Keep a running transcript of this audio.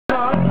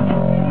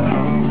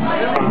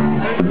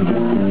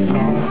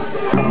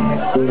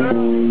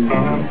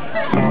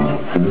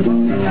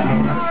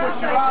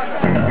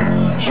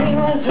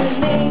was with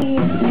me,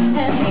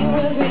 and he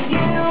was with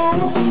you,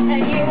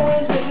 and you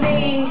was with me,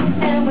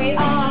 and we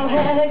all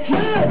had a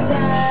good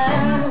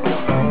time.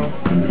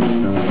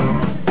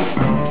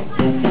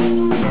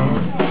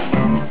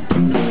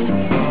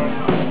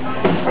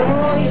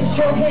 Oh, you're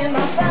stroking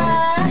my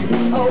thigh,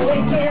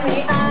 awakening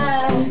the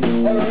eye,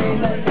 a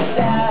reason to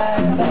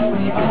die, but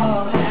we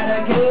all had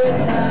a good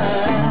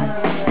time.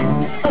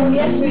 Oh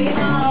yes, we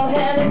all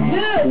had a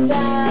good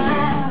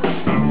time.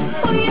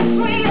 Oh yes,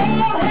 we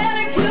all had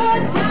a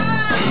good time.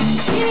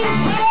 You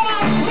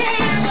brought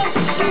him,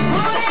 you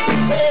put it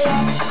there.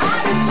 I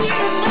just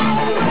didn't know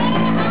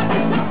where, I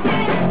just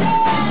didn't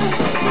know.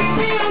 You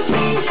feel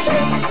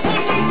Jesus,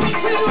 take me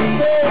to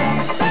there.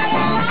 But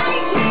I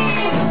like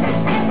him,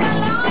 yes I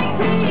like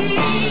him.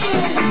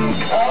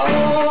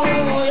 Oh,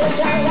 yes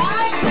I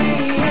like him.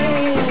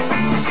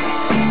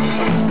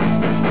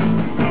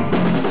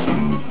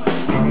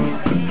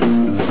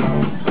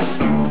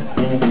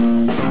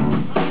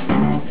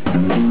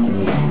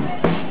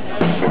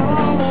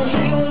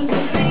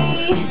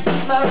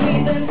 My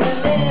reason to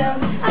live,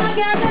 I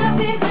got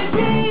nothing to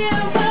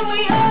give, but we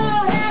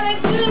all had a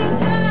good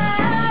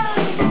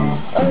time.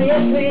 Oh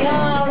yes, we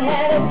all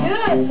had a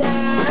good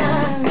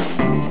time.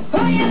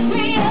 Oh yes,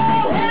 we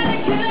all had a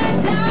good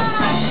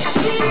time.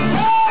 You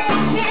told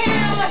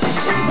him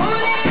to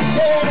put it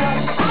there.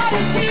 I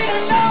just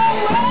didn't know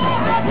where,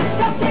 I just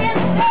jumped in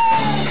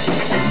there.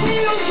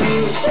 Until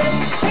you said,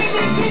 take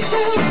me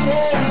to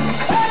there.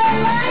 But I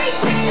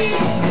like it,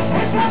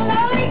 yes I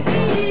like it.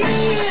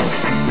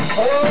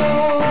 Oh,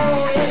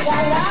 yes,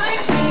 I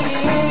like it.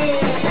 Oh,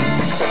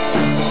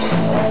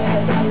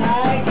 yes, I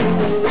like it.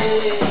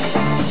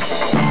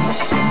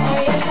 Oh,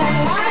 yes, I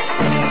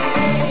like it.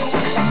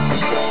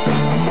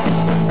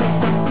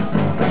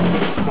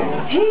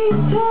 He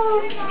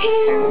told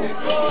him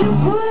to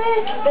put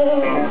it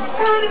there.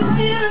 I just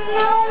didn't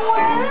know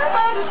where.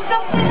 I just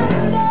jumped in.